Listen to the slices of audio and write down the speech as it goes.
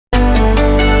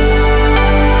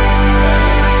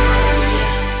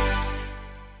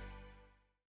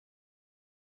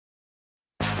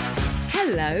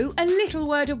Also, a little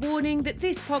word of warning that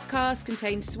this podcast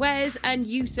contains swears and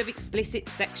use of explicit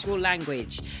sexual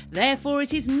language. Therefore,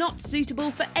 it is not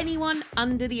suitable for anyone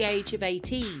under the age of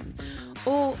 18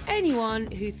 or anyone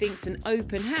who thinks an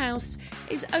open house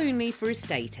is only for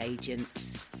estate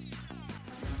agents.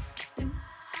 I'm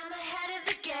ahead of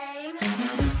the game.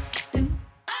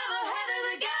 I'm ahead of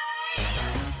the game.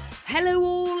 Hello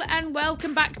all and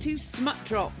welcome back to Smut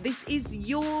Drop. This is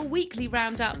your weekly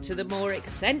roundup to the more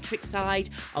eccentric side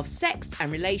of sex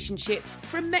and relationships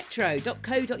from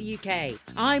metro.co.uk.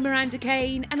 I'm Miranda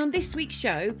Kane, and on this week's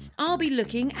show I'll be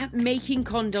looking at making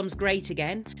condoms great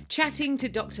again, chatting to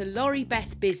Dr.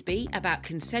 Beth Bisbey about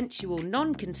consensual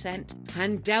non-consent,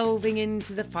 and delving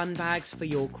into the fun bags for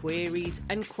your queries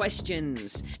and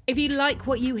questions. If you like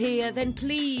what you hear, then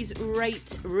please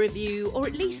rate, review or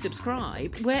at least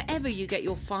subscribe wherever you get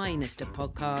your finest of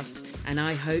podcasts, and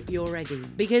I hope you're ready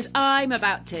because I'm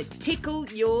about to tickle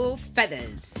your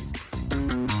feathers.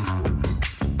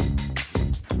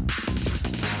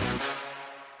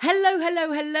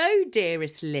 Hello,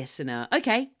 dearest listener.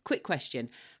 Okay, quick question.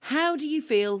 How do you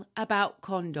feel about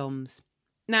condoms?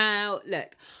 Now,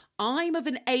 look, I'm of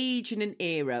an age and an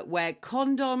era where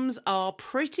condoms are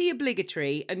pretty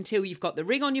obligatory until you've got the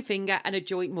ring on your finger and a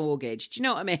joint mortgage. Do you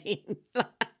know what I mean?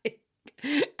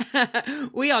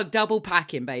 We are double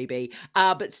packing, baby.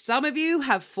 But some of you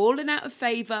have fallen out of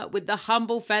favour with the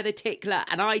humble feather tickler,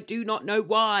 and I do not know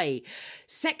why.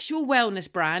 Sexual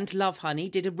wellness brand Love Honey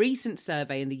did a recent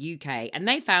survey in the UK, and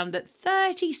they found that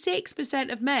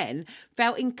 36% of men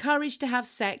felt encouraged to have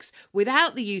sex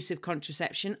without the use of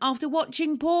contraception after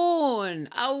watching porn.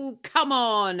 Oh, come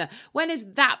on. When has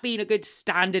that been a good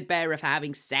standard bearer for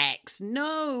having sex?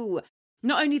 No.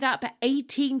 Not only that, but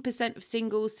 18% of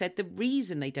singles said the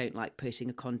reason they don't like putting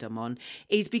a condom on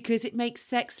is because it makes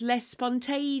sex less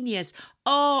spontaneous.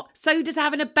 Oh, so does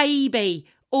having a baby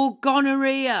or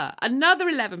gonorrhea. Another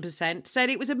 11%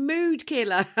 said it was a mood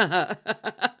killer.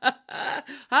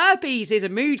 Herpes is a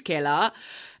mood killer.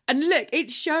 And look,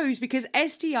 it shows because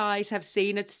STIs have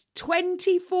seen a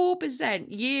 24%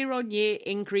 year-on-year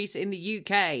increase in the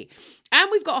UK. And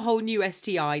we've got a whole new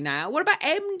STI now. What about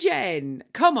MGen?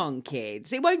 Come on,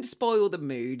 kids. It won't spoil the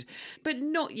mood. But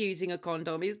not using a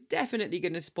condom is definitely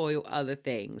going to spoil other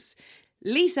things.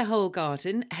 Lisa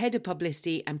Holgarten, Head of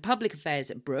Publicity and Public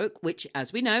Affairs at Brooke, which,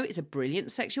 as we know, is a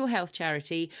brilliant sexual health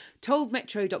charity, told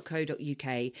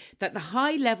metro.co.uk that the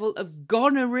high level of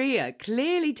gonorrhea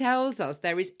clearly tells us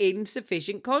there is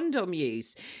insufficient condom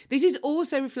use. This is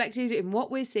also reflected in what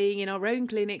we're seeing in our own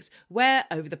clinics, where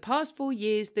over the past 4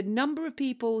 years, the number of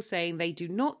people saying they do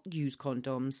not use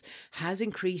condoms has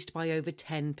increased by over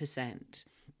 10%.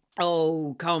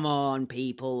 Oh, come on,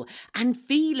 people. And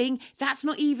feeling that's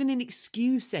not even an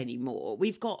excuse anymore.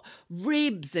 We've got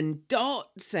ribs and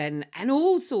dots and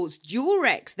all sorts.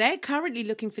 Durex, they're currently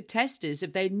looking for testers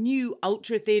of their new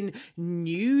ultra-thin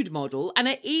nude model and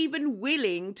are even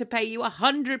willing to pay you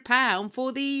 £100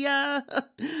 for the,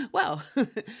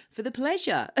 for the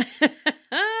pleasure.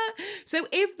 So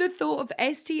if the thought of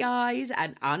STIs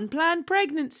and unplanned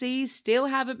pregnancies still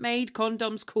haven't made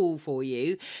condoms cool for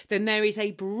you, then there is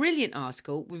a brilliant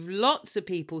article with lots of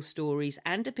people's stories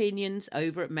and opinions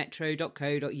over at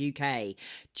metro.co.uk.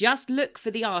 Just look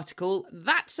for the article,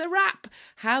 That's a Wrap,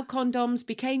 How Condoms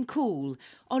Became Cool,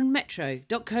 on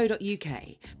metro.co.uk.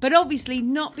 But obviously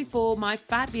not before my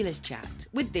fabulous chat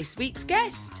with this week's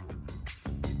guest.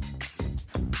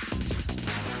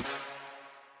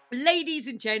 Ladies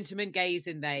and gentlemen, gays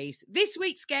and theys, this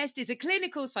week's guest is a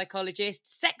clinical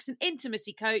psychologist, sex and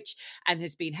intimacy coach, and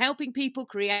has been helping people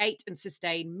create and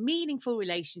sustain meaningful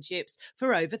relationships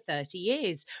for over 30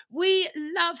 years. We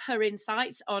love her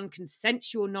insights on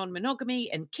consensual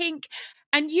non-monogamy and kink,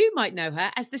 and you might know her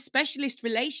as the specialist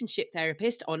relationship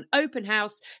therapist on Open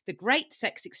House, The Great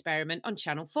Sex Experiment on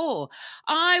Channel 4.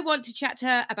 I want to chat to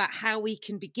her about how we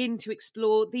can begin to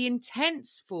explore the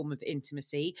intense form of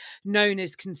intimacy known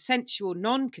as consensual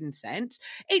non-consent.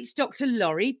 It's Dr.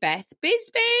 Beth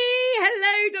Bisbey.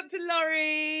 Hello, Dr.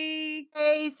 Laurie.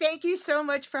 Hey, thank you so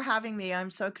much for having me.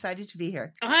 I'm so excited to be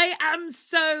here. I am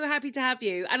so happy to have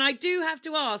you. And I do have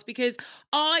to ask, because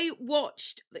I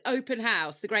watched the Open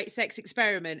House, The Great Sex Experiment,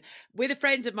 with a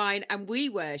friend of mine, and we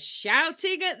were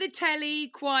shouting at the telly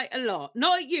quite a lot.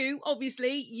 Not you,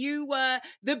 obviously. You were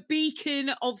the beacon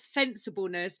of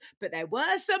sensibleness, but there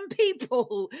were some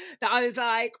people that I was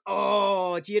like,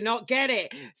 oh, do you not get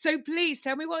it? So please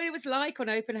tell me what it was like on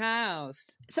Open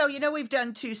House. So, we've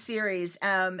done 2 series,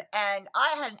 and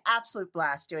I had an absolute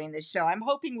blast doing this show. I'm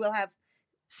hoping we'll have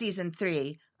season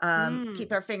 3.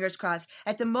 Keep our fingers crossed.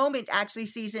 At the moment, actually,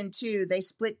 season 2, they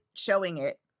split showing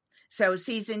it. So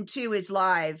season 2 is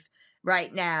live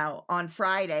right now on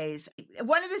Fridays.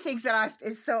 One of the things that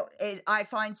I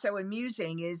find so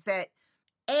amusing is that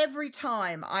every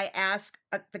time I ask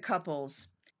the couples,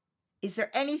 is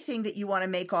there anything that you want to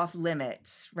make off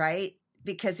limits, right?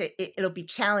 Because it'll be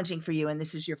challenging for you and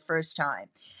this is your first time.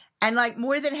 And like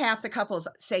more than half the couples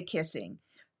say kissing.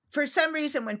 For some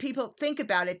reason, when people think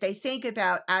about it, they think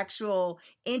about actual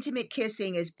intimate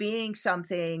kissing as being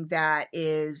something that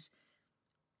is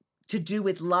to do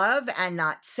with love and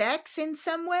not sex in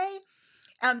some way.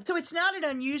 So it's not an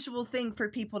unusual thing for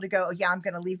people to go, oh, yeah, I'm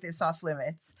going to leave this off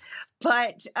limits.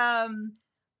 But,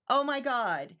 oh my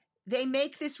God, they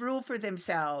make this rule for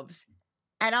themselves.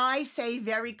 And I say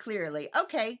very clearly,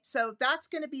 okay, so that's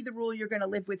going to be the rule you're going to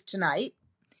live with tonight.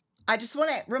 I just want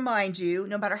to remind you,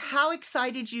 no matter how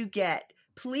excited you get,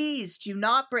 please do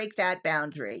not break that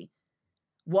boundary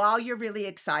while you're really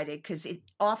excited, because it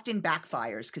often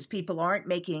backfires because people aren't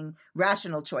making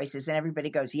rational choices and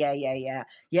everybody goes, yeah,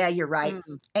 you're right.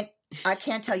 And I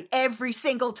can't tell you every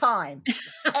single time.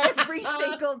 So every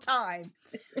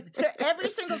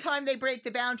single time they break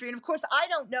the boundary. And of course, I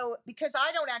don't know because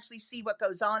I don't actually see what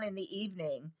goes on in the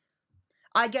evening.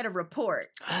 I get a report.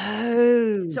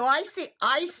 Oh. So I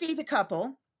see the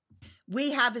couple.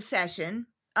 We have a session,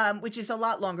 which is a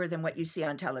lot longer than what you see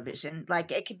on television.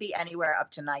 Like it could be anywhere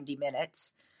up to 90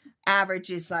 minutes. Average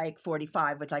is like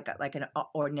 45 with like an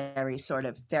ordinary sort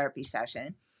of therapy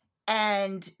session.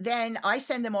 And then I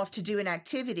send them off to do an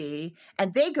activity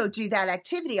and they go do that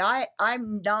activity.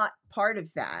 I'm not part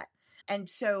of that. And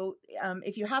so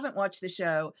if you haven't watched the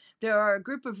show, there are a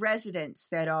group of residents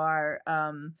that are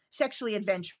sexually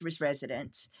adventurous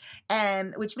residents,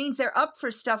 and which means they're up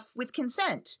for stuff with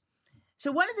consent.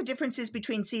 So one of the differences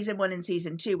between season 1 and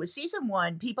season 2 was season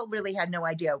 1, people really had no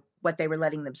idea what they were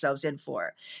letting themselves in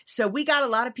for. So we got a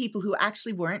lot of people who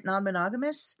actually weren't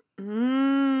non-monogamous,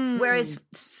 whereas,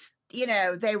 you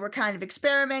know, they were kind of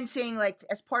experimenting like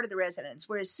as part of the residents.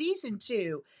 Whereas season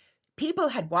 2, people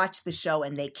had watched the show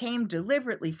and they came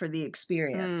deliberately for the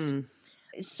experience.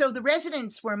 So the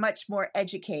residents were much more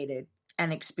educated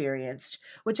and experienced,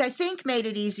 which I think made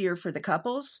it easier for the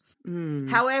couples.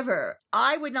 However,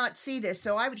 I would not see this.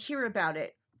 So I would hear about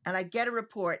it and I'd get a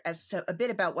report as to a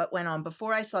bit about what went on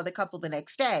before I saw the couple the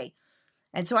next day.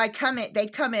 And so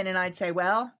they'd come in and I'd say,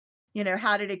 well, you know,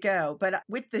 how did it go? But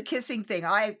with the kissing thing,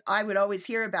 I would always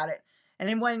hear about it. And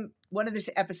in one of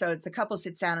the episodes, the couple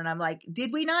sits down and I'm like,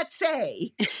 did we not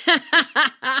say?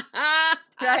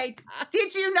 Right?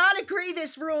 Did you not agree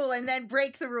this rule and then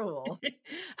break the rule?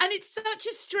 And it's such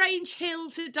a strange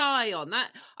hill to die on. That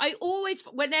I always,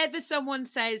 whenever someone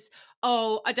says,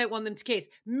 oh, I don't want them to kiss,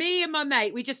 me and my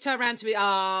mate, we just turn around to me,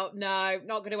 oh, no,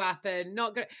 not going to happen.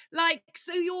 Not going to, like,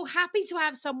 so you're happy to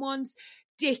have someone's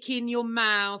dick in your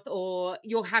mouth, or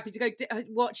you're happy to go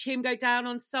watch him go down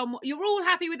on someone. You're all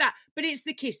happy with that, but it's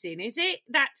the kissing, is it?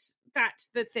 That's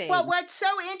the thing. Well, what's so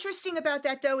interesting about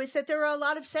that, though, is that there are a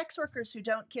lot of sex workers who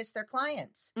don't kiss their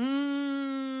clients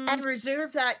and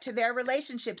reserve that to their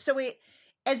relationship. So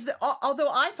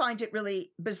although I find it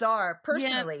really bizarre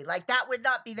personally, like that would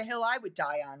not be the hill I would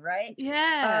die on, right?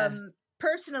 Yeah.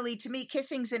 Personally, to me,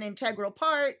 kissing's an integral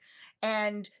part,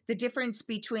 and the difference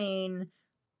between,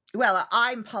 well,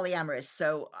 I'm polyamorous,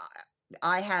 so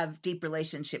I have deep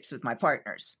relationships with my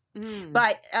partners.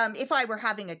 But if I were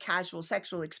having a casual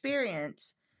sexual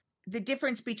experience, the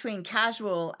difference between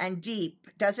casual and deep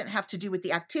doesn't have to do with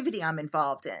the activity I'm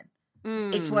involved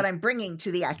in. It's what I'm bringing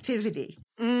to the activity.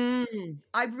 The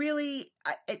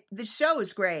show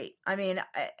is great. I mean,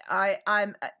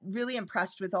 I'm really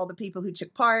impressed with all the people who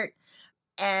took part.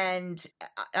 And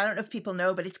I don't know if people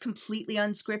know, but it's completely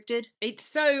unscripted. It's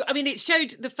so, I mean, it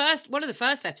showed one of the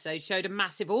first episodes showed a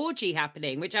massive orgy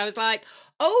happening, which I was like,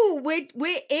 oh, we're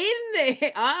in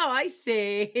there. Oh, I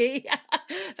see.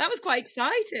 That was quite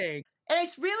exciting. And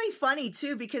it's really funny,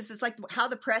 too, because it's like how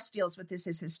the press deals with this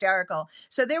is hysterical.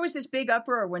 So there was this big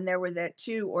uproar when there were the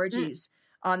 2 orgies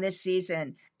on this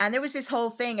season. And there was this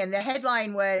whole thing. And the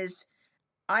headline was,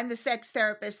 I'm the sex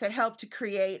therapist that helped to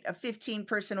create a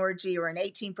 15-person orgy or an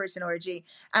 18-person orgy.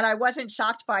 And I wasn't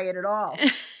shocked by it at all.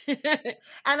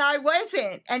 And I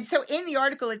wasn't. And so in the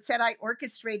article, it said I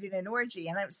orchestrated an orgy.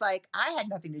 And I was like, I had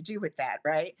nothing to do with that,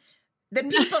 right?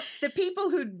 The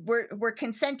people who were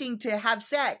consenting to have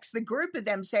sex, the group of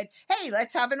them said, hey,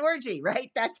 let's have an orgy,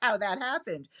 right? That's how that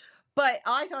happened. But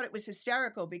I thought it was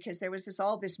hysterical because there was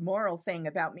all this moral thing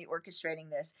about me orchestrating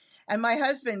this. And my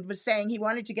husband was saying he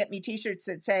wanted to get me T-shirts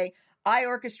that say, I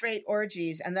orchestrate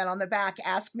orgies, and then on the back,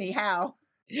 ask me how.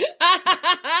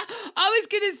 I was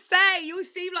going to say, you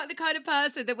seem like the kind of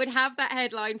person that would have that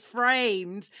headline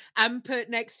framed and put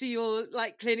next to your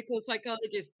like clinical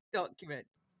psychologist document.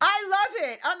 I love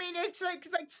it. I mean, it's like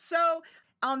so.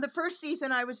 On the first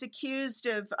season, I was accused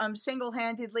of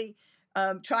single-handedly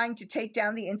trying to take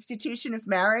down the institution of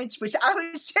marriage, which I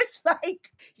was just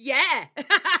like, yeah.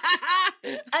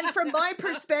 And from my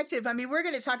perspective, I mean, we're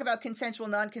going to talk about consensual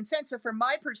non-consent. So from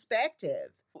my perspective,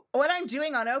 what I'm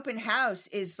doing on Open House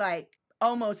is like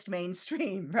almost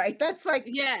mainstream, right? That's like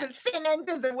the thin end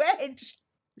of the wedge.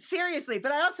 Seriously,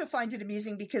 but I also find it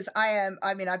amusing because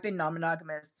I've been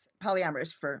non-monogamous,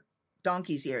 polyamorous for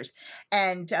donkey's years,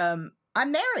 and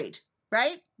I'm married,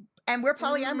 right? And we're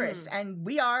polyamorous, and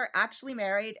we are actually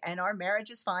married, and our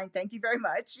marriage is fine. Thank you very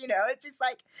much. You know, it's just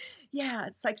like, yeah,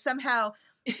 it's like somehow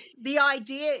the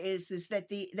idea is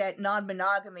that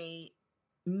non-monogamy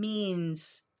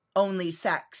means only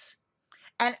sex.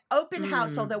 And Open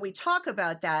House, although we talk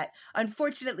about that,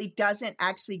 unfortunately doesn't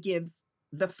actually give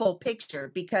the full picture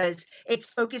because it's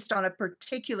focused on a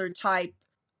particular type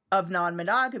of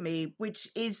non-monogamy, which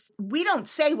is, we don't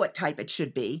say what type it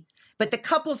should be, but the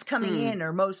couples coming in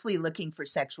are mostly looking for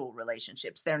sexual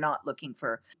relationships. They're not looking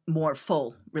for more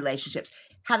full relationships.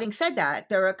 Having said that,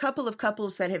 there are a couple of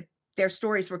couples that have, their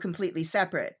stories were completely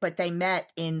separate, but they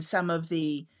met in some of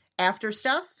the after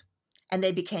stuff and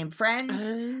they became friends.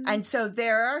 And so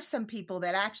there are some people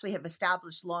that actually have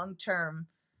established long-term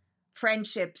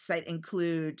friendships that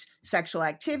include sexual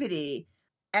activity.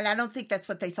 And I don't think that's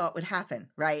what they thought would happen,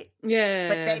 right? Yeah.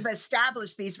 But they've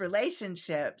established these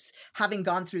relationships having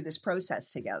gone through this process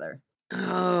together.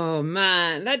 Oh,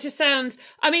 man. That just sounds,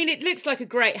 I mean, it looks like a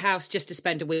great house just to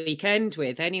spend a weekend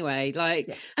with anyway. Like,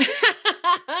 yeah.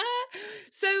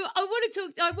 So I wanted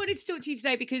to talk to you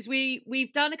today because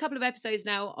we've done a couple of episodes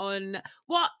now on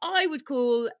what I would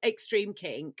call extreme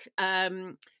kink.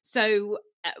 So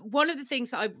one of the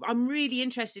things that I'm really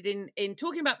interested in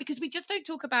talking about, because we just don't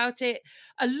talk about it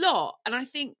a lot, and I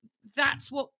think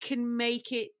that's what can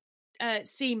make it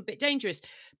seem a bit dangerous.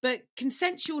 But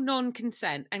consensual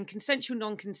non-consent and consensual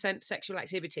non-consent sexual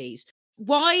activities,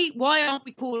 why aren't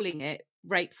we calling it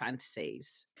rape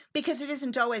fantasies? Because it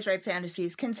isn't always rape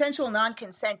fantasies. Consensual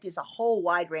non-consent is a whole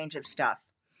wide range of stuff.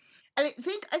 I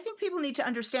think people need to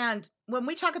understand when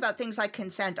we talk about things like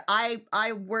consent,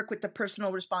 I work with the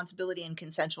personal responsibility and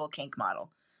consensual kink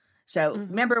model. So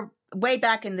remember way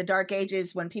back in the dark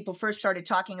ages when people first started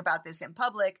talking about this in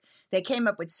public, they came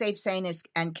up with safe, sane,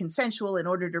 and consensual in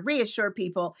order to reassure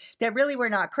people that really we're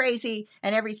not crazy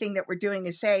and everything that we're doing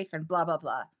is safe and blah, blah,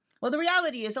 blah. Well, the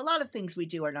reality is a lot of things we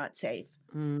do are not safe.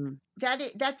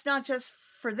 That's not just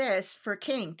for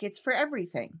kink, it's for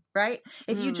everything, right?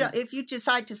 If you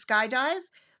decide to skydive,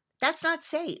 that's not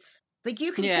safe. Like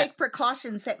you can take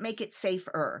precautions that make it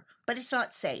safer, but it's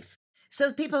not safe.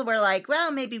 So people were like,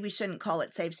 well, maybe we shouldn't call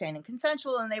it safe, sane, and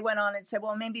consensual. And they went on and said,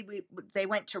 well, maybe they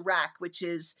went to RAC, which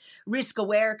is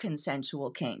risk-aware consensual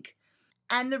kink.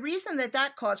 And the reason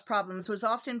that caused problems was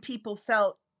often people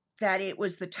felt that it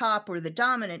was the top or the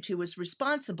dominant who was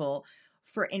responsible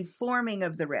for informing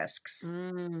of the risks.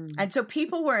 And so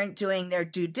people weren't doing their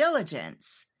due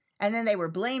diligence. And then they were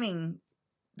blaming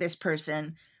this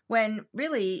person when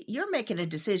really you're making a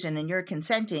decision and you're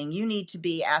consenting. You need to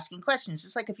be asking questions.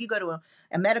 It's like if you go to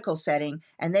a medical setting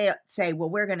and they say, well,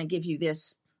 we're going to give you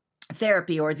this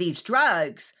therapy or these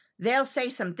drugs, they'll say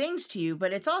some things to you,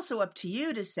 but it's also up to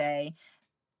you to say,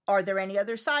 are there any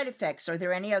other side effects? Are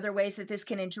there any other ways that this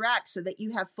can interact so that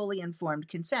you have fully informed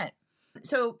consent?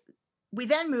 So we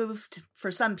then moved,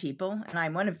 for some people, and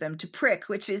I'm one of them, to PRIC,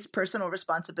 which is personal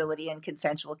responsibility and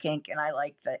consensual kink. And I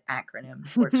like the acronym,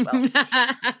 it works well.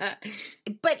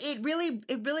 But it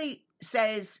really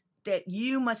says that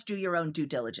you must do your own due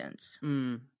diligence.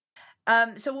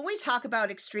 So when we talk about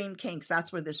extreme kinks,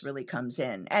 that's where this really comes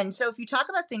in. And so if you talk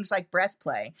about things like breath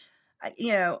play,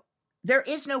 there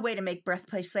is no way to make breath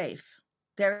play safe.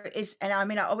 There is, and I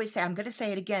mean, I always say, I'm going to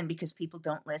say it again because people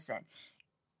don't listen.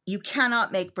 You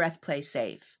cannot make breath play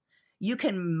safe. You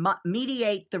can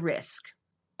mediate the risk.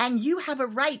 And you have a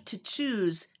right to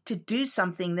choose to do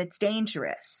something that's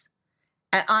dangerous.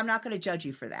 And I'm not going to judge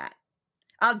you for that.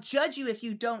 I'll judge you if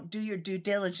you don't do your due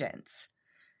diligence,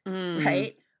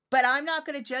 right? But I'm not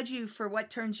going to judge you for what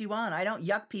turns you on. I don't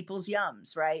yuck people's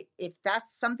yums, right? If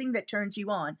that's something that turns you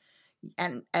on,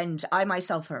 and I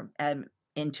myself am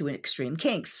into extreme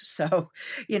kinks. So,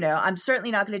 I'm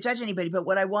certainly not going to judge anybody, but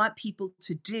what I want people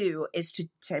to do is to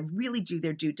really do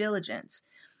their due diligence.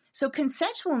 So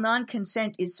consensual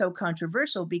non-consent is so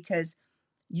controversial because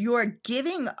you're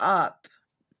giving up,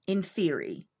 in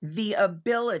theory, the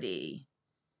ability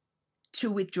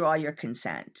to withdraw your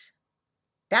consent.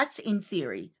 That's in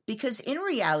theory, because in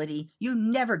reality, you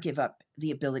never give up the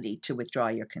ability to withdraw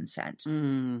your consent.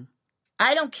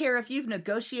 I don't care if you've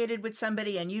negotiated with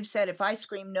somebody and you've said, if I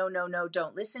scream, no, no, no,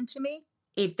 don't listen to me.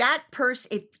 If that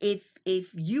person, if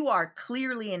you are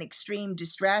clearly in extreme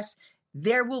distress,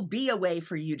 there will be a way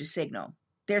for you to signal.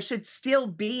 There should still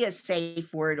be a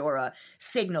safe word or a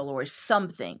signal or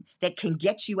something that can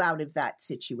get you out of that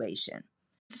situation.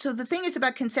 So the thing is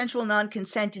about consensual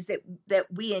non-consent is that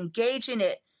we engage in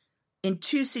it in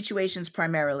two situations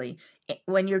primarily.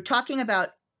 When you're talking about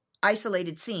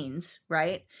isolated scenes,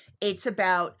 right? It's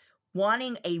about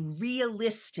wanting a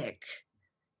realistic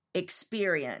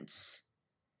experience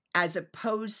as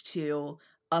opposed to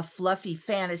a fluffy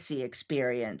fantasy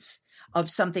experience of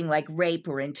something like rape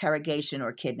or interrogation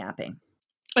or kidnapping.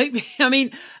 I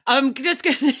mean, I'm just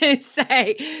going to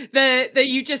say that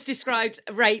you just described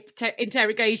rape,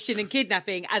 interrogation, and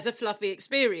kidnapping as a fluffy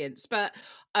experience, but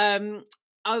no.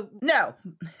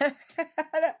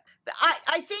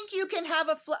 I think you can have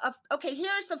okay,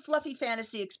 here's the fluffy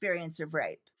fantasy experience of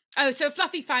rape. Oh, so a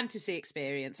fluffy fantasy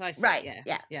experience. I see. Right.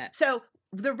 Yeah. So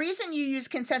the reason you use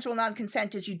consensual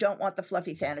non-consent is you don't want the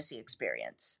fluffy fantasy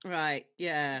experience. Right.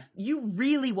 Yeah. You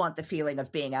really want the feeling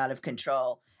of being out of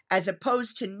control as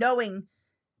opposed to knowing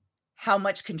how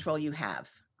much control you have.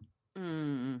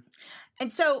 And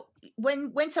so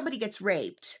when somebody gets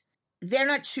raped, they're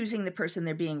not choosing the person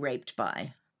they're being raped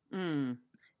by.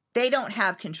 They don't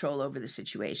have control over the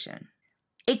situation.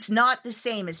 It's not the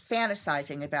same as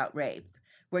fantasizing about rape,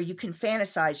 where you can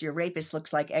fantasize your rapist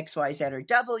looks like X, Y, Z, or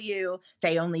W.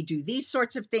 They only do these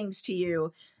sorts of things to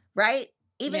you, right?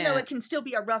 Even though it can still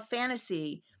be a rough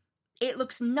fantasy, it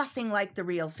looks nothing like the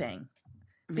real thing.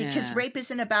 Because rape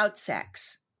isn't about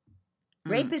sex.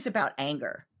 Rape is about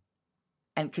anger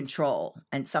and control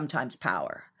and sometimes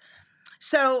power.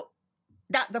 So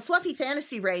that the fluffy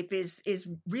fantasy rape is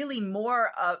really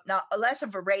more of not less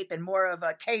of a rape and more of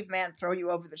a caveman throw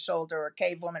you over the shoulder or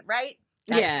cavewoman, right?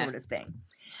 That sort of thing.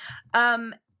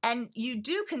 And you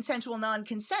do consensual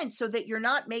non-consent so that you're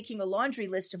not making a laundry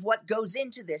list of what goes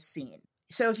into this scene.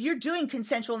 So if you're doing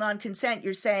consensual non-consent,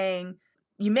 you're saying,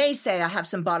 you may say, I have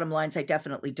some bottom lines I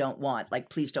definitely don't want. Like,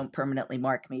 please don't permanently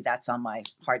mark me. That's on my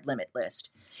hard limit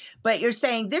list. But you're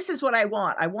saying, this is what I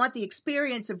want. I want the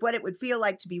experience of what it would feel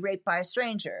like to be raped by a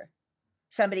stranger.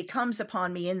 Somebody comes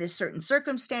upon me in this certain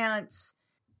circumstance.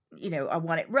 You know, I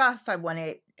want it rough. I want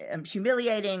it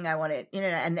humiliating. I want it, you know,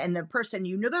 and the person,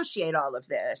 you negotiate all of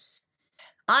this.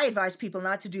 I advise people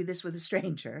not to do this with a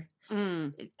stranger.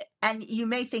 And you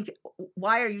may think,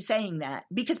 why are you saying that?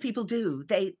 Because people do.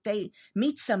 They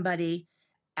meet somebody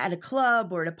at a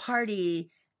club or at a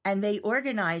party and they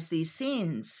organize these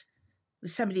scenes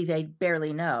with somebody they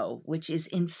barely know, which is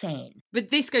insane. But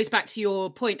this goes back to your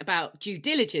point about due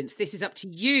diligence. This is up to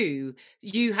you.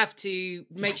 You have to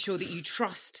make sure that you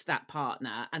trust that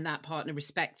partner and that partner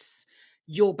respects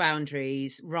your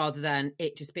boundaries rather than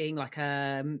it just being like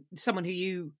someone who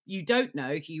you don't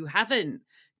know, who you haven't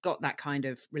got that kind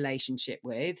of relationship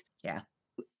with. Yeah.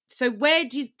 So where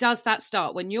does that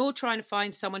start when you're trying to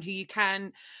find someone who you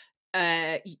can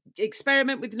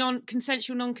experiment with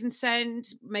consensual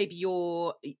non-consent? Maybe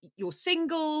you're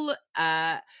single.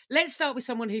 Let's start with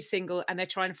someone who's single and they're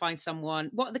trying to find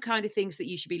someone. What are the kind of things that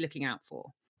you should be looking out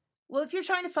for? Well, if you're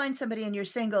trying to find somebody and you're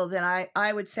single, then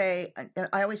I would say,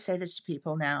 I always say this to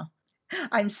people now.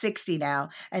 I'm 60 now.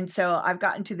 And so I've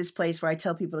gotten to this place where I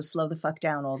tell people to slow the fuck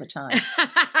down all the time.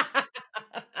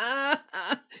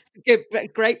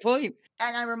 Great point.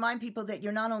 And I remind people that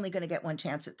you're not only going to get one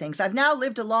chance at things. I've now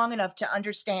lived long enough to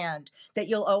understand that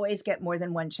you'll always get more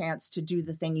than one chance to do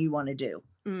the thing you want to do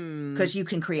because you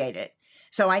can create it.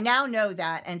 So I now know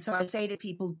that. And so I say to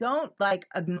people, don't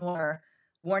ignore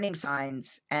warning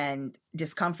signs and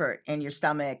discomfort in your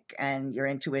stomach and your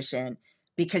intuition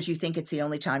because you think it's the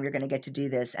only time you're going to get to do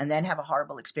this and then have a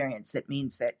horrible experience that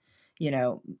means that, you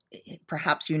know,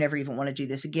 perhaps you never even want to do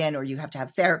this again, or you have to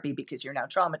have therapy because you're now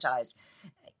traumatized.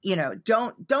 You know,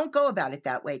 don't go about it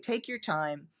that way. Take your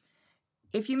time.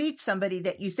 If you meet somebody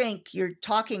that you think you're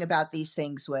talking about these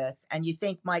things with and you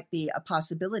think might be a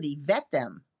possibility, vet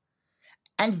them.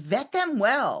 And vet them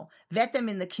well. Vet them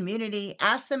in the community.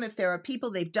 Ask them if there are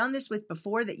people they've done this with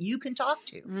before that you can talk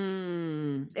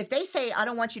to. If they say, I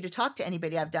don't want you to talk to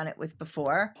anybody I've done it with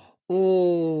before.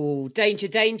 Oh, danger.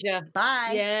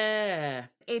 Bye. Yeah.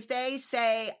 If they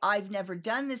say, I've never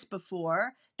done this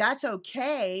before, that's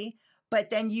okay. But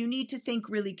then you need to think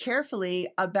really carefully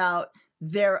about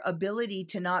their ability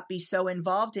to not be so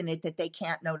involved in it that they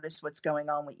can't notice what's going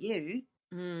on with you.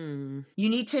 You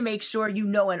need to make sure you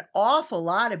know an awful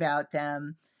lot about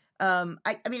them. I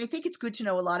mean, I think it's good to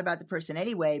know a lot about the person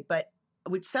anyway, but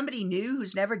with somebody new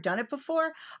who's never done it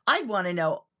before, I'd want to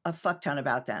know a fuck ton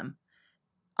about them.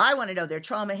 I want to know their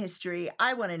trauma history.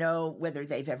 I want to know whether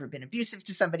they've ever been abusive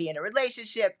to somebody in a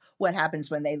relationship, what happens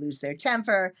when they lose their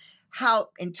temper, how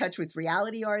in touch with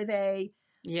reality are they,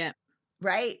 Yeah.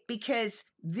 right? Because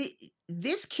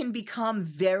this can become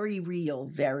very real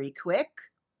very quick.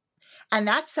 And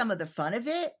that's some of the fun of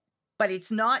it. But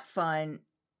it's not fun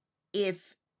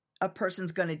if a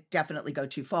person's going to definitely go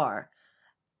too far.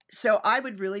 So I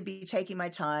would really be taking my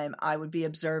time. I would be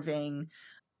observing.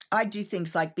 I do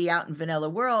things like be out in vanilla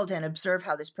world and observe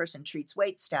how this person treats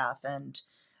wait staff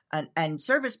and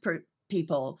service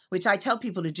people, which I tell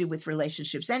people to do with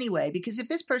relationships anyway, because if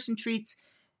this person treats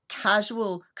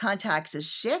casual contacts as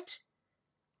shit,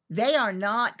 they are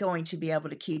not going to be able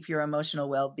to keep your emotional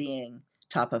well-being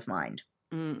top of mind.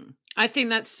 I think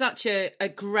that's such a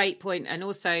great point. And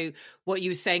also what you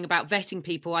were saying about vetting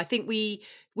people. I think we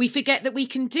forget that we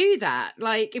can do that.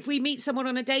 Like if we meet someone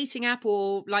on a dating app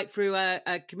or like through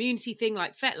a community thing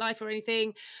like FetLife or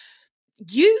anything,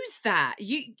 use that.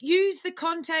 You use the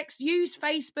context, use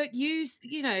Facebook, use,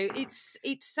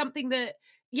 it's something that,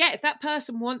 yeah, if that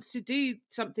person wants to do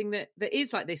something that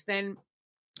is like this, then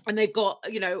and they've got,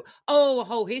 a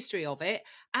whole history of it,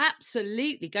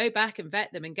 absolutely go back and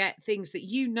vet them and get things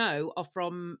that are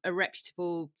from a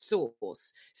reputable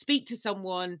source. Speak to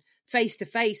someone face to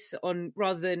face on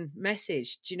rather than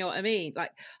message. Do you know what I mean?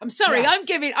 Like, I'm sorry, Yes. I'm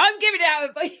giving it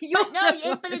out. But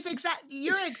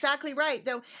you're exactly right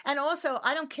though. And also,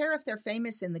 I don't care if they're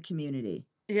famous in the community.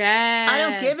 Yeah. I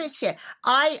don't give a shit.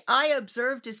 I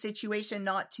observed a situation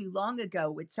not too long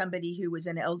ago with somebody who was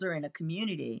an elder in a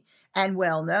community and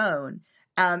well known.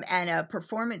 And a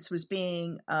performance was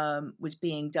being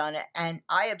done, and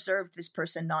I observed this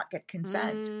person not get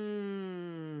consent.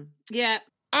 Yeah.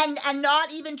 And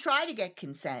not even try to get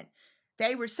consent.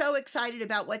 They were so excited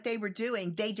about what they were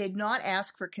doing, they did not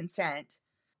ask for consent.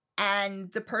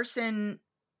 And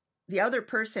the other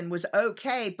person was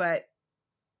okay, but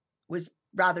was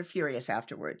rather furious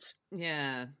afterwards.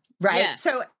 Yeah. Right. Yeah.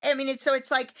 So, I mean, it's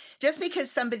like, just because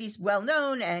somebody's well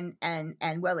known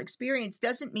and well experienced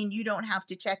doesn't mean you don't have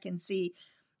to check and see,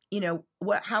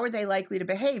 how are they likely to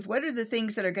behave? What are the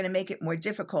things that are going to make it more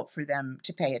difficult for them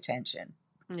to pay attention?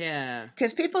 Yeah.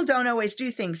 Because people don't always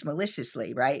do things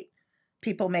maliciously, right?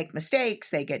 People make mistakes,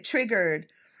 they get triggered.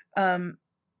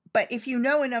 But if you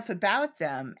know enough about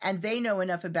them and they know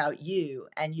enough about you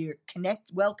and you're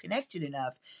well connected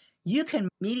enough, you can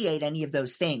mediate any of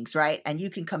those things, right? And you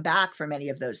can come back from any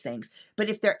of those things. But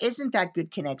if there isn't that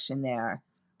good connection there,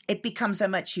 it becomes a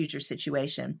much huger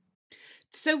situation.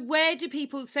 So where do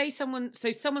people say someone's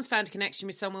found a connection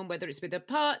with someone, whether it's with a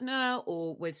partner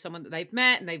or with someone that they've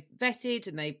met and they've vetted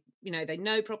and they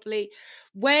know properly,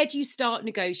 where do you start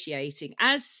negotiating?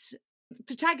 As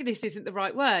protagonist isn't the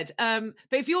right word. But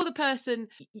if you're the person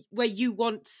where you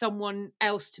want someone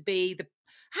else to be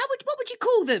what would you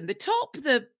call them? The top,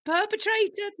 the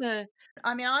perpetrator,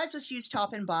 I just use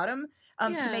top and bottom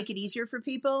to make it easier for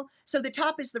people. So the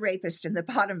top is the rapist and the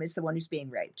bottom is the one who's being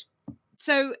raped.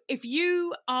 So if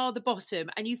you are the bottom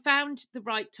and you found the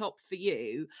right top for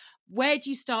you, where do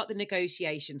you start the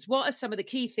negotiations? What are some of the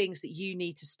key things that you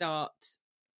need to start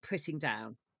putting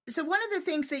down? So one of the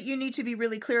things that you need to be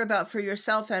really clear about for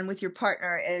yourself and with your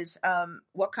partner is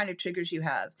what kind of triggers you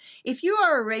have. If you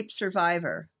are a rape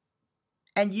survivor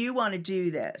and you want to do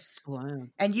this, wow,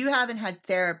 and you haven't had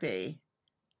therapy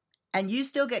and you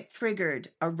still get triggered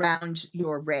around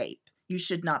your rape, you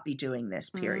should not be doing this,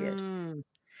 period.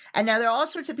 And now there are all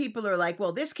sorts of people who are like,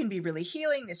 well, this can be really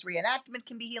healing. This reenactment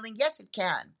can be healing. Yes, it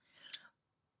can.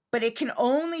 But it can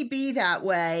only be that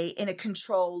way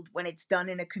when it's done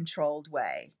in a controlled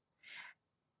way.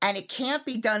 And it can't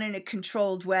be done in a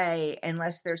controlled way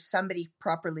unless there's somebody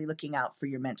properly looking out for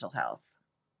your mental health.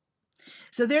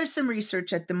 So there's some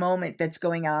research at the moment that's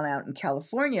going on out in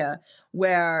California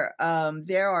where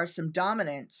there are some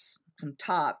dominants, some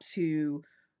tops who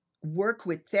work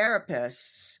with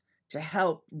therapists to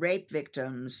help rape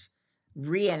victims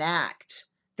reenact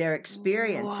their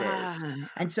experiences. Wow.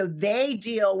 And so they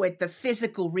deal with the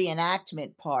physical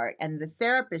reenactment part, and the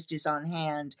therapist is on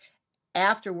hand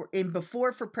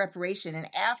before for preparation and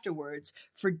afterwards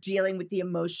for dealing with the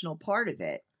emotional part of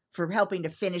it, for helping to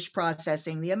finish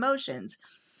processing the emotions.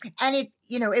 And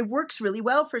it works really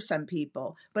well for some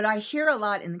people, but I hear a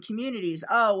lot in the communities,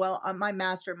 oh, well, my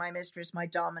master, my mistress, my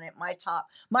dominant,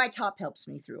 my top helps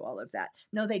me through all of that.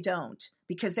 No, they don't,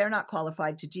 because they're not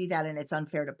qualified to do that. And it's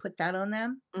unfair to put that on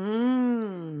them.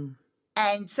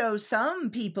 And so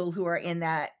some people who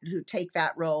take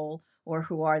that role or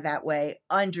who are that way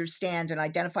understand and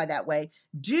identify that way,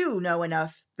 do know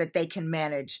enough that they can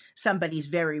manage somebody's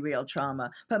very real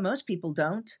trauma. But most people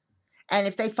don't. And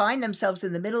if they find themselves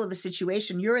in the middle of a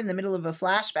situation, you're in the middle of a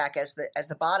flashback as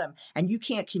the bottom, and you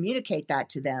can't communicate that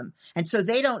to them. And so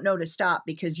they don't know to stop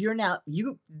because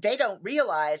they don't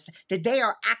realize that they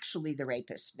are actually the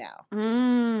rapist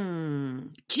now.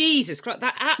 Jesus Christ,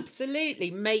 that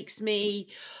absolutely makes me,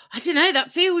 I don't know,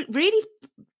 that really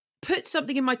puts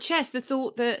something in my chest, the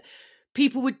thought that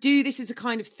people would do this as a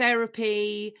kind of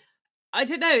therapy. I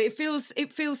don't know. It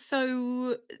feels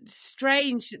so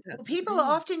strange. People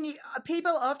often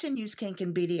use kink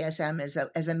and BDSM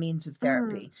as a means of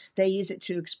therapy. They use it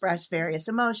to express various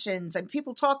emotions, and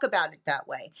people talk about it that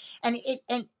way. And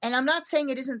I'm not saying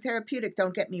it isn't therapeutic.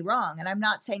 Don't get me wrong. And I'm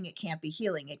not saying it can't be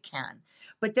healing. It can,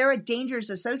 but there are dangers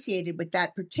associated with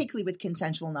that, particularly with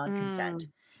consensual non-consent.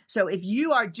 So if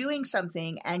you are doing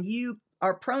something and you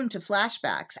are prone to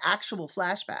flashbacks, actual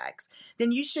flashbacks,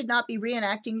 then you should not be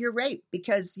reenacting your rape,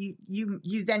 because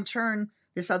you then turn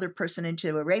this other person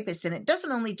into a rapist. And it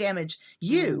doesn't only damage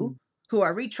you who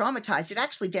are re-traumatized, it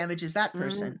actually damages that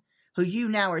person who you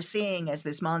now are seeing as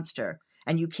this monster,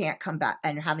 and you can't come back,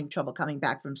 and you're having trouble coming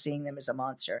back from seeing them as a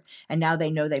monster. And now they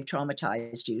know they've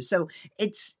traumatized you. So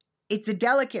it's a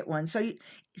delicate one. So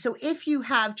if you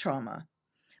have trauma,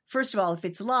 first of all, if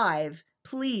it's live,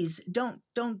 please don't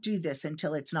do this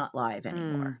until it's not live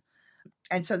anymore.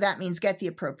 And so that means get the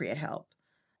appropriate help.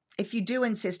 If you do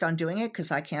insist on doing it, because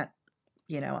I can't,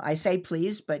 I say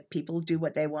please, but people do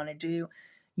what they want to do.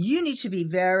 You need to be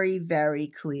very, very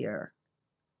clear,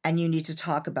 and you need to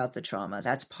talk about the trauma.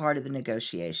 That's part of the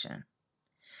negotiation.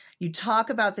 You talk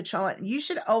about the trauma. You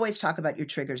should always talk about your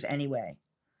triggers anyway,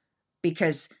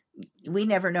 because we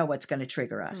never know what's going to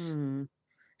trigger us.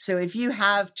 So if you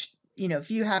have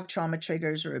trauma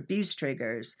triggers or abuse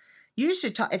triggers, you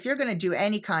should talk. If you're going to do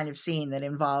any kind of scene that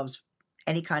involves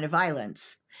any kind of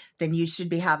violence, then you should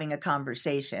be having a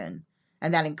conversation.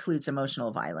 And that includes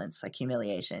emotional violence, like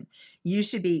humiliation. You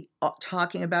should be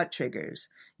talking about triggers.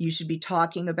 You should be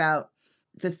talking about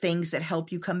the things that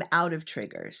help you come out of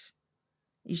triggers.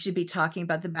 You should be talking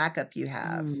about the backup you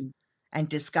have and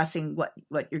discussing what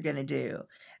you're going to do.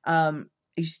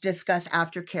 You should discuss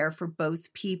aftercare for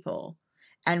both people,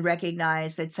 and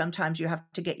recognize that sometimes you have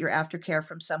to get your aftercare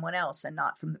from someone else and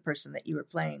not from the person that you were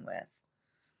playing with.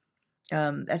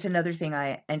 That's another thing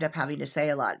I end up having to say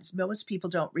a lot. Is most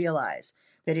people don't realize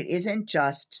that it isn't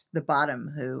just the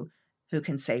bottom who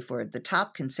can safe word. The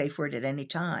top can safe word at any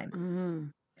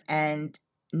time. And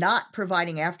not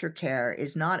providing aftercare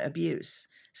is not abuse.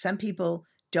 Some people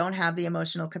don't have the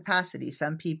emotional capacity.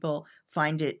 Some people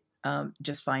find it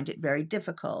very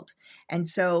difficult. And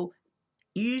so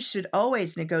you should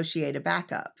always negotiate a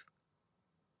backup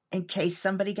in case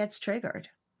somebody gets triggered.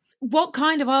 What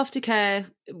kind of aftercare?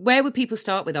 Where would people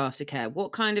start with aftercare?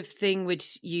 What kind of thing would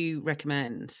you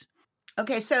recommend?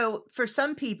 Okay, so for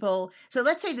some people, so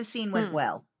let's say the scene went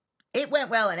well. It went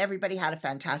well and everybody had a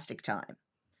fantastic time,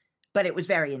 but it was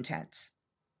very intense.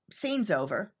 Scene's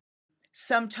over.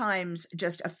 Sometimes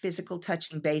just a physical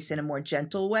touching base in a more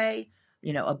gentle way,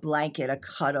 a blanket, a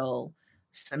cuddle,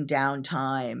 some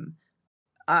downtime.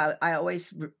 I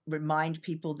always remind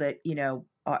people that,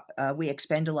 we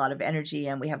expend a lot of energy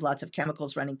and we have lots of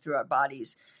chemicals running through our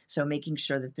bodies. So making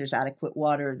sure that there's adequate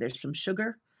water, there's some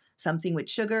sugar, something with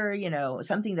sugar,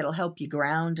 something that'll help you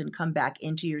ground and come back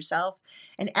into yourself.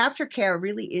 And aftercare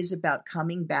really is about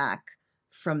coming back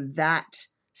from that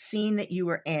scene that you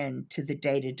were in to the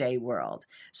day-to-day world.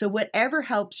 So whatever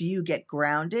helps you get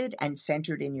grounded and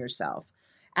centered in yourself.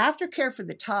 Aftercare for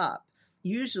the top,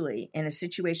 usually in a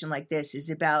situation like this, is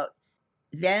about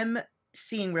them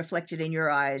seeing reflected in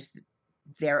your eyes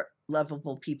they're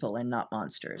lovable people and not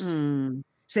monsters.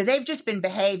 So they've just been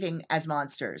behaving as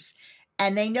monsters,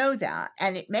 and they know that.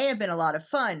 And it may have been a lot of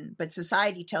fun, but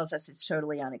society tells us it's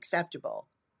totally unacceptable.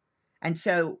 And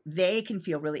so they can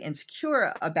feel really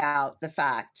insecure about the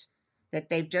fact that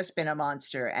they've just been a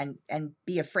monster and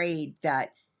be afraid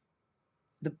that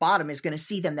the bottom is going to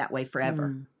see them that way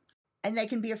forever. And they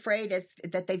can be afraid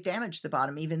that they've damaged the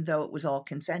bottom, even though it was all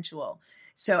consensual.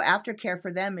 So aftercare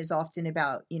for them is often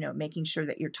about, making sure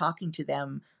that you're talking to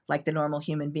them like the normal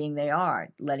human being they are,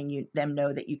 letting them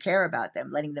know that you care about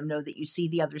them, letting them know that you see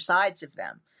the other sides of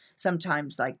them.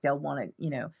 Sometimes they'll want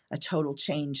a total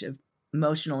change of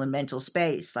emotional and mental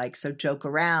space, so joke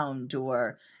around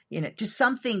or, just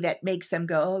something that makes them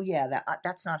go, oh yeah,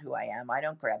 that's not who I am. I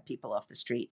don't grab people off the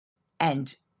street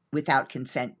and without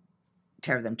consent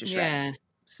tear them to shreds. Yeah.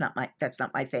 That's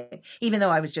not my thing, even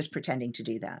though I was just pretending to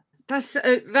do that.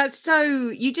 That's so,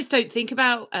 you just don't think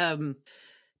about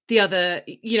the other,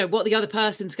 what the other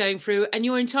person's going through. And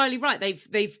you're entirely right.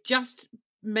 They've just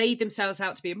made themselves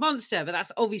out to be a monster, but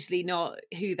that's obviously not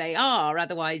who they are.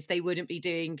 Otherwise they wouldn't be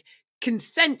doing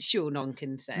consensual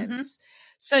non-consent.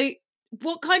 So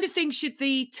what kind of things should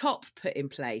the top put in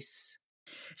place?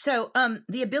 So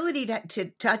the ability to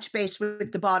touch base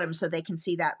with the bottom so they can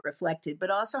see that reflected,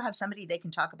 but also have somebody they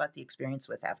can talk about the experience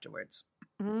with afterwards.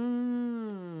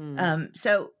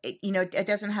 So, it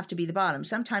doesn't have to be the bottom.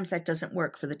 Sometimes that doesn't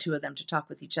work for the two of them to talk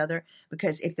with each other,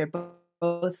 because if they're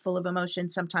both full of emotion,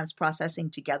 sometimes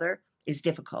processing together is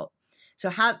difficult.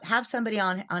 So have somebody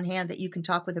on hand that you can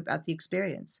talk with about the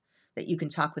experience, that you can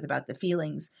talk with about the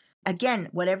feelings. Again,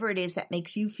 whatever it is that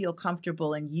makes you feel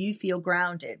comfortable and you feel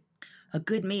grounded. A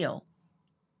good meal,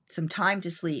 some time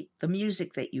to sleep, the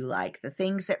music that you like, the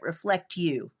things that reflect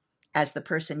you as the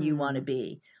person you want to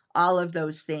be, all of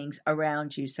those things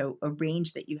around you. So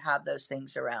arrange that you have those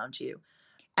things around you.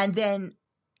 And then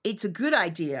it's a good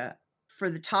idea for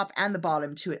the top and the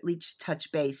bottom to at least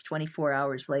touch base 24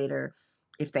 hours later,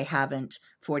 if they haven't,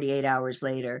 48 hours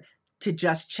later, to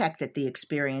just check that the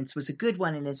experience was a good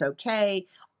one and is okay.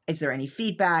 Is there any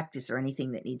feedback? Is there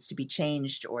anything that needs to be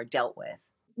changed or dealt with?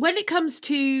 When it comes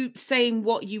to saying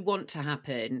what you want to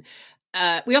happen,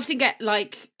 we often get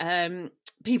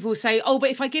people say, oh, but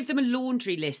if I give them a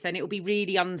laundry list, then it will be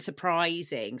really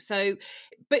unsurprising. So,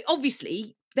 but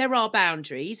obviously there are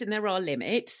boundaries and there are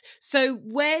limits. So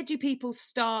where do people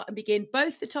start and begin,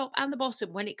 both the top and the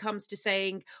bottom, when it comes to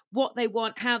saying what they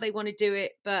want, how they want to do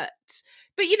it? But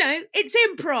it's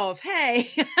improv. Hey.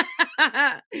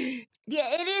 Yeah,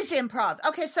 it is improv.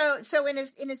 Okay, so in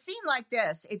a scene like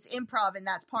this, it's improv, and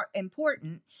that's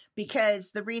important,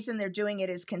 because the reason they're doing it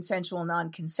as consensual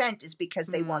non-consent is because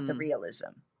they want the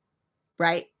realism,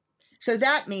 right? So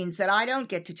that means that I don't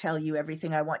get to tell you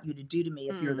everything I want you to do to me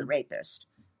if you're the rapist,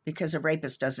 because a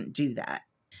rapist doesn't do that.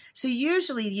 So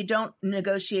usually you don't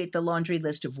negotiate the laundry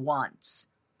list of wants.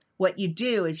 What you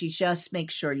do is you just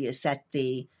make sure you set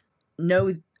the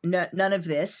none of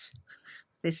this.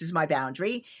 This is my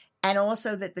boundary. And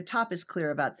also that the top is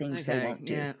clear about things they won't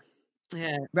do.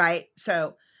 Yeah. Right.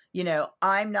 So,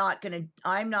 I'm not going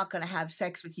to have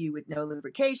sex with you with no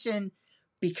lubrication,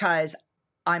 because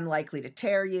I'm likely to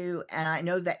tear you. And I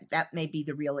know that may be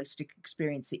the realistic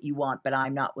experience that you want, but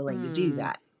I'm not willing to do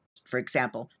that, for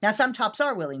example. Now, some tops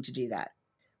are willing to do that,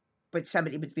 but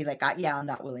somebody would be like, yeah, I'm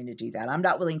not willing to do that. I'm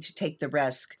not willing to take the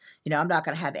risk. I'm not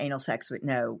going to have anal sex with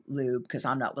no lube, because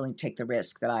I'm not willing to take the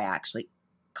risk that I actually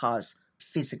cause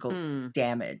physical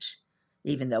damage,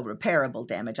 even though repairable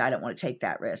damage. I don't want to take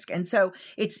that risk. And so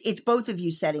it's both of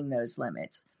you setting those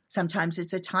limits. Sometimes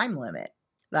it's a time limit.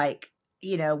 Like,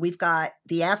 we've got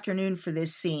the afternoon for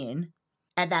this scene,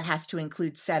 and that has to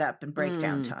include setup and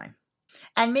breakdown time.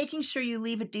 And making sure you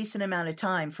leave a decent amount of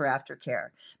time for aftercare,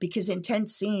 because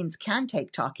intense scenes can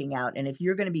take talking out. And if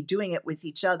you're going to be doing it with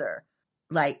each other,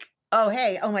 like, oh,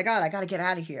 hey, oh my God, I got to get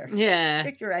out of here. Yeah.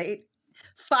 Right.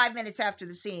 5 minutes after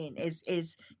the scene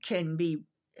can be,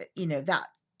 that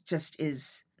just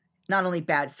is not only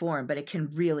bad form, but it can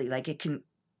really, it can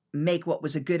make what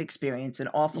was a good experience an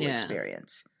awful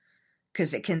experience,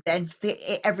 because it can then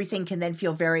everything can then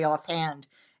feel very offhand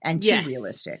and too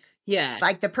realistic. Yeah.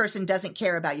 Like the person doesn't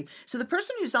care about you. So the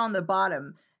person who's on the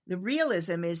bottom, the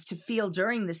realism is to feel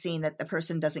during the scene that the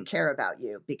person doesn't care about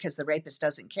you, because the rapist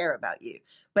doesn't care about you.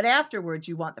 But afterwards,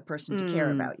 you want the person to care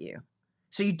about you.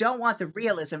 So you don't want the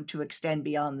realism to extend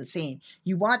beyond the scene.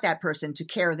 You want that person to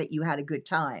care that you had a good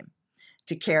time,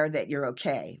 to care that you're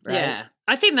okay, right? Yeah.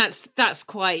 I think that's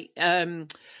quite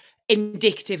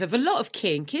indicative of a lot of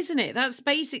kink, isn't it? That's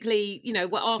basically,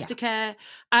 what aftercare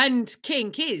and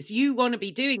kink is. You want to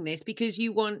be doing this because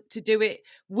you want to do it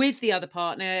with the other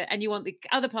partner, and you want the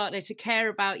other partner to care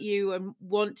about you and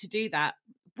want to do that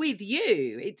with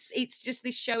you. It's just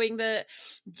this showing that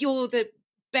you're the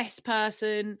best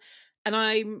person. And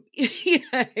I'm,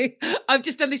 I've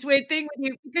just done this weird thing with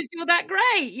you because you're that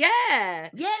great. Yeah.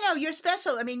 Yeah, no, you're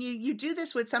special. I mean, you do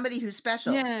this with somebody who's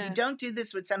special. Yeah. You don't do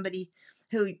this with somebody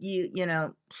who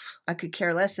I could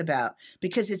care less about,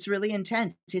 because it's really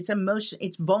intense. It's emotion.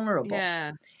 It's vulnerable.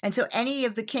 Yeah. And so any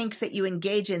of the kinks that you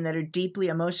engage in that are deeply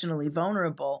emotionally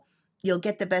vulnerable, you'll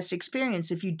get the best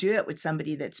experience if you do it with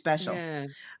somebody that's special. Yeah.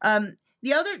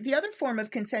 The other form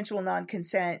of consensual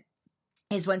non-consent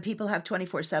is when people have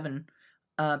 24/7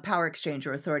 power exchange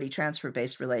or authority transfer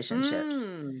based relationships.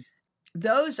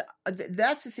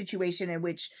 That's a situation in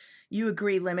which you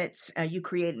agree limits, you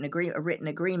create a written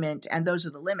agreement, and those are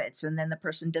the limits, and then the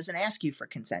person doesn't ask you for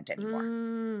consent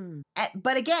anymore.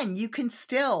 But again, you can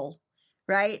still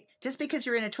right? Just because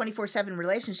you're in a 24/7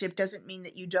 relationship doesn't mean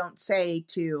that you don't say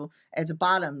to, as a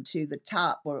bottom to the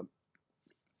top, or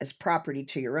as property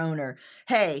to your owner,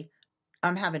 hey,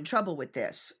 I'm having trouble with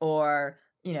this, or,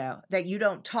 that you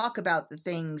don't talk about the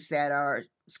things that are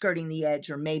skirting the edge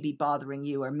or maybe bothering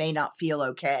you or may not feel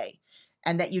okay,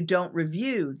 and that you don't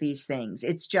review these things.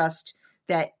 It's just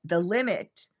that the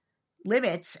limits,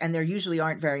 and there usually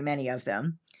aren't very many of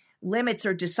them, limits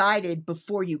are decided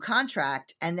before you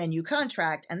contract, and then you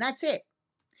contract, and that's it.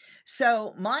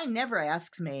 So mine never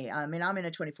asks me. I mean, I'm in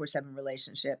a 24/7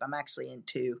 relationship. I'm actually in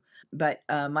two, but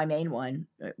my main one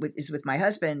is with my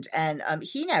husband, and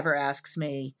he never asks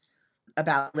me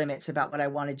about limits, about what I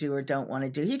want to do or don't want to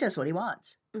do. He does what he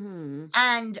wants. Mm-hmm.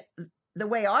 And the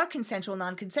way our consensual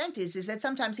non-consent is that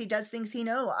sometimes he does things he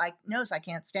knows I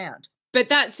can't stand. But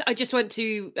I just want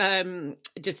to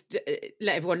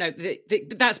let everyone know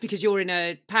that that's because you're in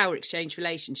a power exchange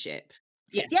relationship.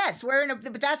 Yeah. Yes,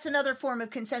 but that's another form of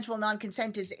consensual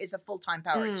non-consent is a full-time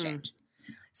power exchange.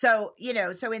 So,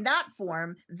 so in that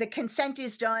form, the consent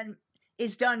is done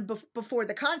before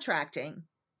the contracting,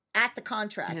 at the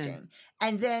contracting. Yeah.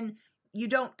 And then you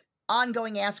don't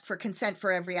ongoing ask for consent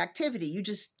for every activity.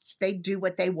 They do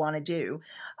what they want to do.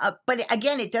 But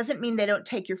again, it doesn't mean they don't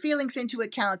take your feelings into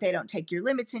account. They don't take your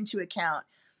limits into account.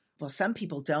 Well, some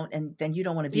people don't, and then you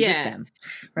don't want to be with them,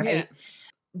 right? Yeah.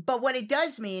 But what it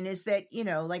does mean is that,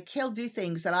 like he'll do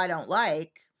things that I don't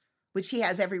like, which he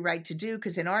has every right to do,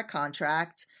 because in our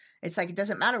contract, it's like, it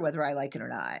doesn't matter whether I like it or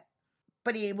not.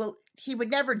 But he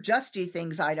would never just do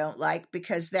things I don't like,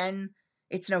 because then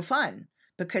it's no fun,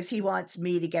 because he wants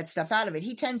me to get stuff out of it.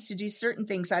 He tends to do certain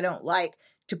things I don't like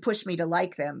to push me to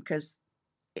like them, because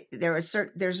there's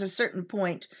a certain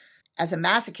point as a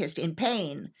masochist in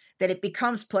pain that it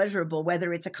becomes pleasurable,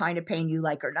 whether it's a kind of pain you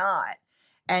like or not.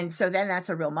 And so then that's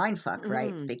a real mindfuck,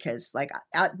 right? Because like,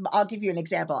 I'll give you an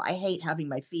example. I hate having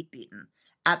my feet beaten.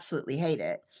 Absolutely hate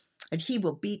it. And he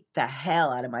will beat the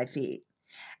hell out of my feet.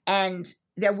 And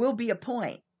there will be a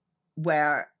point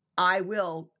where I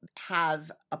will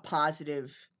have a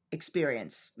positive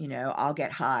experience. I'll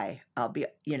get high. I'll be,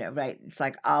 right. It's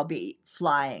like, I'll be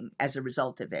flying as a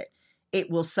result of it. It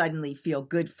will suddenly feel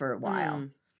good for a while,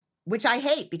 which I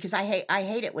hate, because I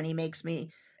hate it when he makes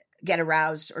me get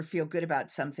aroused or feel good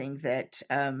about something that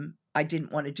I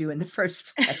didn't want to do in the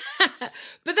first place.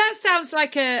 But that sounds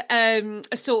like a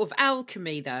sort of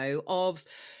alchemy, though, of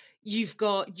you've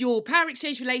got your power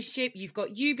exchange relationship, you've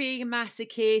got you being a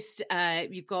masochist,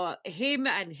 you've got him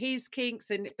and his kinks,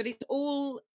 but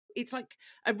it's like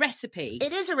a recipe.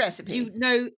 It is a recipe. You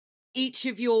know each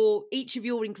of your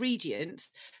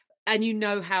ingredients, and you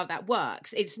know how that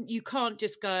works. You can't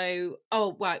just go,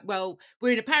 oh, right, well,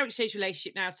 we're in a power exchange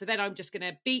relationship now, so then I'm just going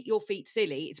to beat your feet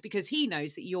silly. It's because he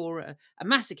knows that you're a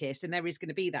masochist, and there is going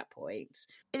to be that point.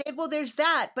 Well, there's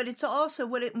that, but it's also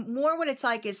what it's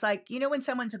like is like, when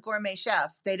someone's a gourmet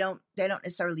chef, they don't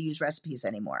necessarily use recipes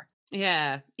anymore.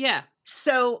 Yeah.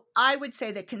 So I would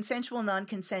say that consensual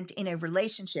non-consent in a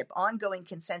relationship, ongoing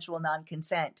consensual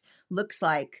non-consent, looks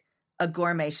like a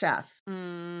gourmet chef.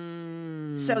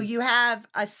 So you have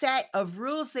a set of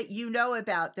rules that you know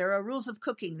about. There are rules of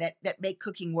cooking that make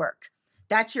cooking work.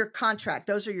 That's your contract.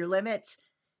 Those are your limits.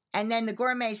 And then the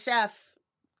gourmet chef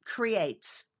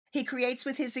creates. He creates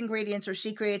with his ingredients, or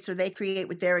she creates, or they create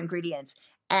with their ingredients.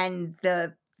 And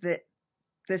the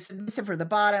submissive, or the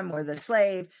bottom, or the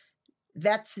slave,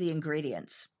 that's the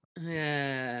ingredients.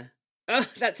 Yeah. Oh,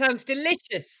 that sounds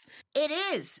delicious. It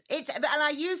is. And I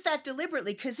use that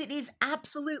deliberately because it is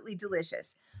absolutely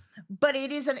delicious. But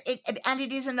it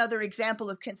is another example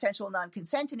of consensual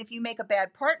non-consent. And if you make a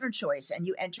bad partner choice and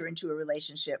you enter into a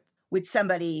relationship with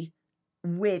somebody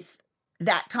with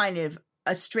that kind of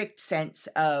a strict sense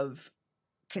of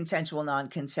consensual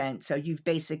non-consent, so you've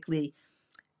basically,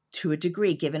 to a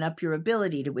degree, given up your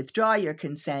ability to withdraw your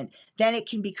consent, then it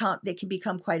can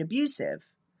become quite abusive.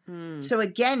 So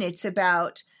again, it's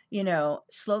about,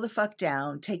 slow the fuck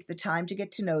down, take the time to get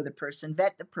to know the person,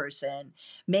 vet the person,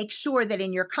 make sure that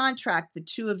in your contract, the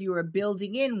two of you are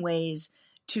building in ways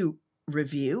to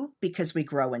review, because we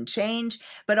grow and change,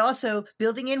 but also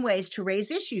building in ways to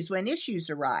raise issues when issues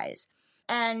arise.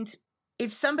 And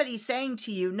if somebody's saying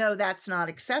to you, no, that's not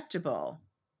acceptable,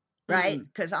 right?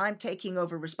 Because I'm taking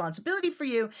over responsibility for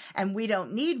you and we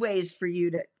don't need ways for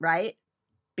you to, right?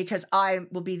 Because I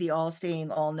will be the all-seeing,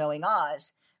 all-knowing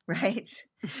Oz, right?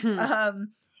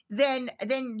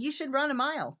 Then you should run a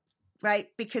mile, right?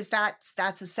 Because that's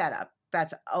a setup.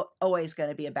 That's always going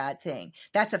to be a bad thing.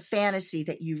 That's a fantasy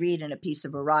that you read in a piece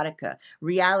of erotica.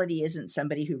 Reality isn't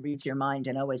somebody who reads your mind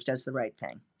and always does the right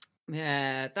thing.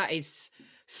 Yeah, that is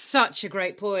Such a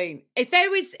great point. If there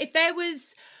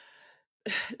was,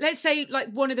 let's say,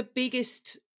 like one of the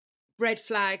biggest red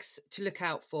flags to look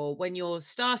out for when you're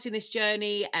starting this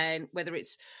journey, and whether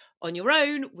it's on your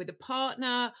own, with a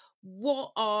partner,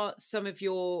 what are some of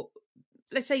your,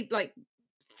 let's say, like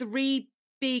 3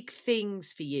 big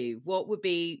things for you? What would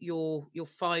be your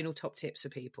final top tips for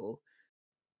people?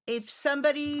 If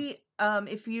somebody,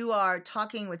 if you are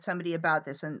talking with somebody about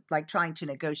this and like trying to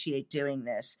negotiate doing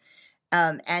this,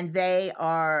 and they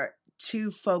are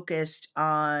too focused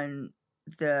on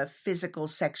the physical,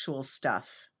 sexual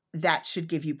stuff, that should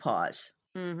give you pause.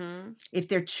 Mm-hmm. If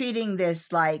they're treating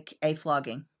this like a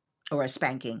flogging or a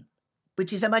spanking,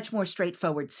 which is a much more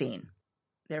straightforward scene,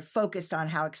 they're focused on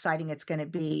how exciting it's going to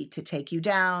be to take you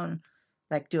down,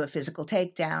 like do a physical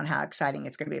takedown, how exciting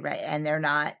it's going to be, right? And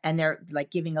they're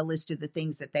like giving a list of the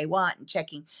things that they want and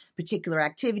checking particular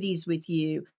activities with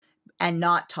you, and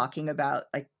not talking about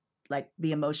like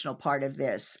the emotional part of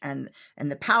this and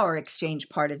the power exchange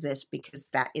part of this, because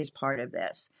that is part of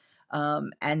this,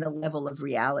 and the level of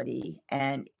reality.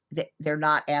 And they're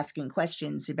not asking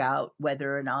questions about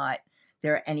whether or not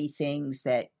there are any things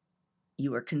that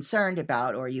you are concerned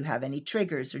about, or you have any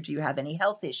triggers, or do you have any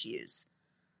health issues,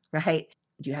 right?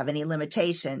 Do you have any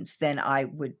limitations? Then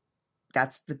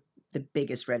that's the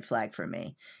biggest red flag for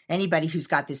me. Anybody who's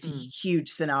got this huge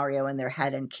scenario in their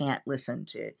head and can't listen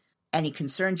to any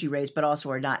concerns you raise, but also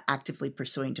are not actively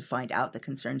pursuing to find out the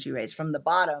concerns you raise. From the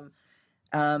bottom,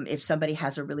 if somebody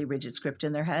has a really rigid script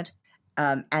in their head,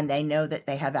 and they know that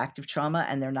they have active trauma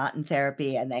and they're not in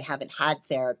therapy and they haven't had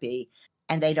therapy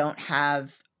and they don't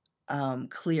have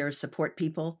clear support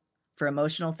people for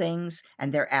emotional things,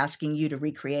 and they're asking you to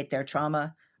recreate their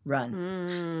trauma,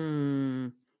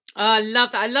 run. Oh, I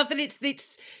love that. I love that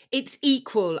it's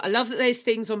equal. I love that there's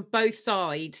things on both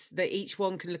sides that each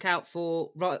one can look out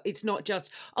for. Right? It's not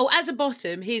just, oh, as a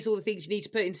bottom, here's all the things you need to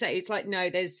put in. It's like, no,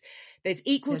 there's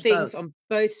equal things on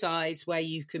both sides where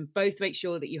you can both make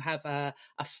sure that you have a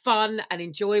fun and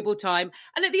enjoyable time.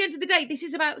 And at the end of the day, this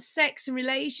is about sex and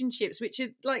relationships, which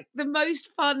are like the most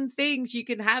fun things you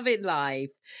can have in life.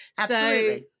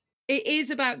 Absolutely. So it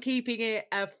is about keeping it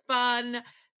a fun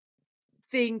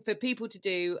thing for people to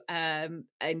do, and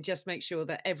just make sure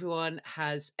that everyone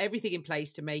has everything in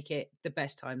place to make it the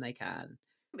best time they can.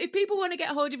 If people want to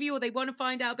get a hold of you, or they want to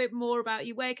find out a bit more about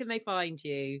you, where can they find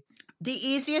you? The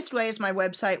easiest way is my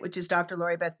website, which is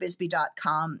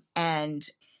drloribethbisbey.com. And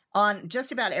on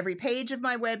just about every page of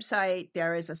my website,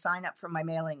 there is a sign up for my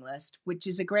mailing list, which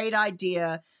is a great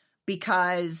idea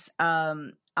because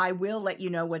I will let you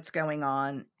know what's going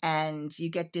on, and you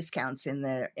get discounts in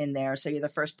there. So you're the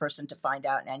first person to find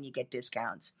out, and you get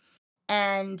discounts.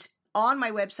 And on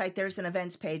my website, there's an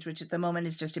events page, which at the moment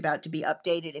is just about to be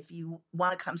updated. If you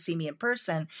want to come see me in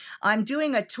person, I'm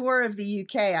doing a tour of the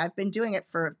UK. I've been doing it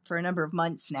for a number of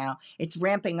months now. It's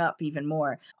ramping up even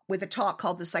more with a talk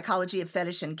called The Psychology of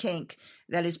Fetish and Kink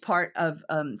that is part of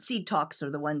Seed Talks,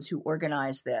 are the ones who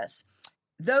organize this.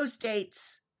 Those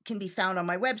dates can be found on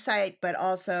my website, but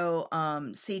also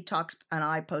Seed Talks and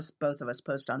I post, both of us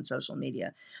post on social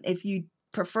media. If you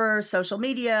prefer social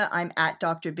media, I'm at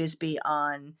Dr. Bisbey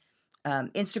on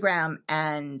Instagram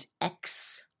and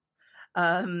X.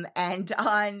 And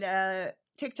on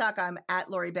TikTok, I'm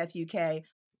at Lori Beth UK.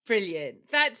 Brilliant.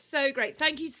 That's so great.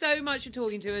 Thank you so much for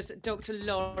talking to us, Dr.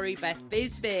 Lori Beth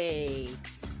Bisbey.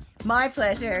 My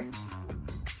pleasure.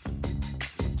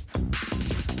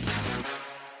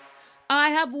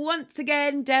 I have once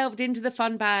again delved into the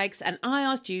fun bags, and I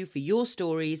asked you for your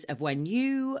stories of when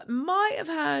you might have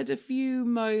had a few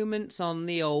moments on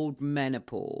the old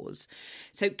menopause.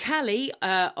 So Callie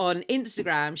on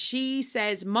Instagram, she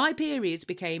says, my periods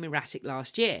became erratic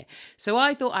last year. So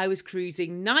I thought I was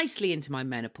cruising nicely into my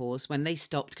menopause when they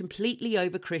stopped completely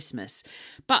over Christmas.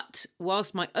 But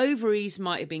whilst my ovaries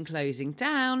might have been closing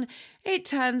down, it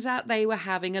turns out they were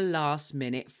having a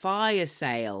last-minute fire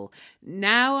sale.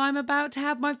 Now I'm about to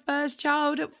have my first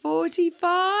child at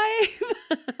 45.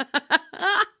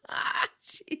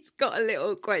 She's got a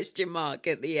little question mark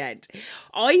at the end.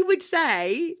 I would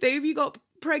say that if you got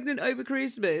pregnant over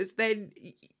Christmas, then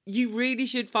you really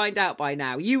should find out by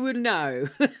now. You would know.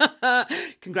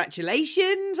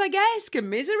 Congratulations, I guess.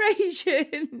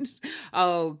 Commiserations.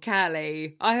 Oh,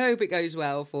 Callie, I hope it goes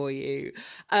well for you.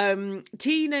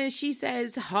 Tina, she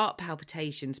says, heart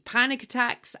palpitations, panic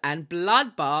attacks and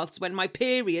bloodbaths when my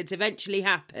periods eventually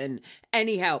happen.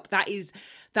 Any help? That is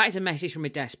That is a message from a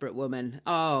desperate woman.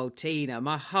 Oh, Tina,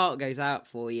 my heart goes out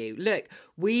for you. Look,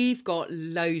 we've got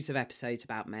loads of episodes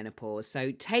about menopause,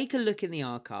 so take a look in the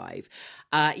archive.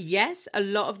 Yes, a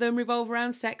lot of them revolve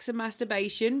around sex and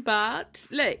masturbation, but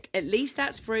look, at least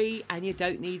that's free and you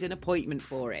don't need an appointment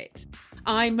for it.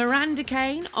 I'm Miranda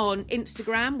Kane on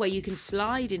Instagram, where you can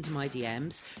slide into my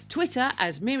DMs, Twitter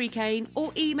as Miri Kane,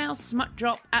 or email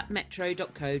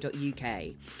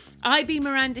smutdrop@metro.co.uk. I've been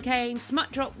Miranda Kane.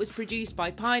 Smut Drop was produced by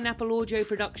Pineapple Audio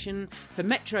Production for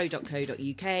metro.co.uk.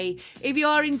 If you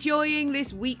are enjoying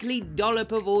this weekly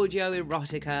dollop of audio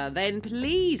erotica, then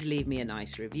please leave me a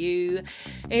nice review.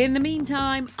 In the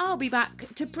meantime, I'll be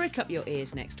back to prick up your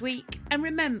ears next week. And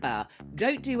remember,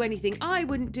 don't do anything I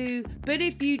wouldn't do, but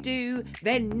if you do,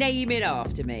 then name it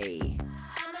after me.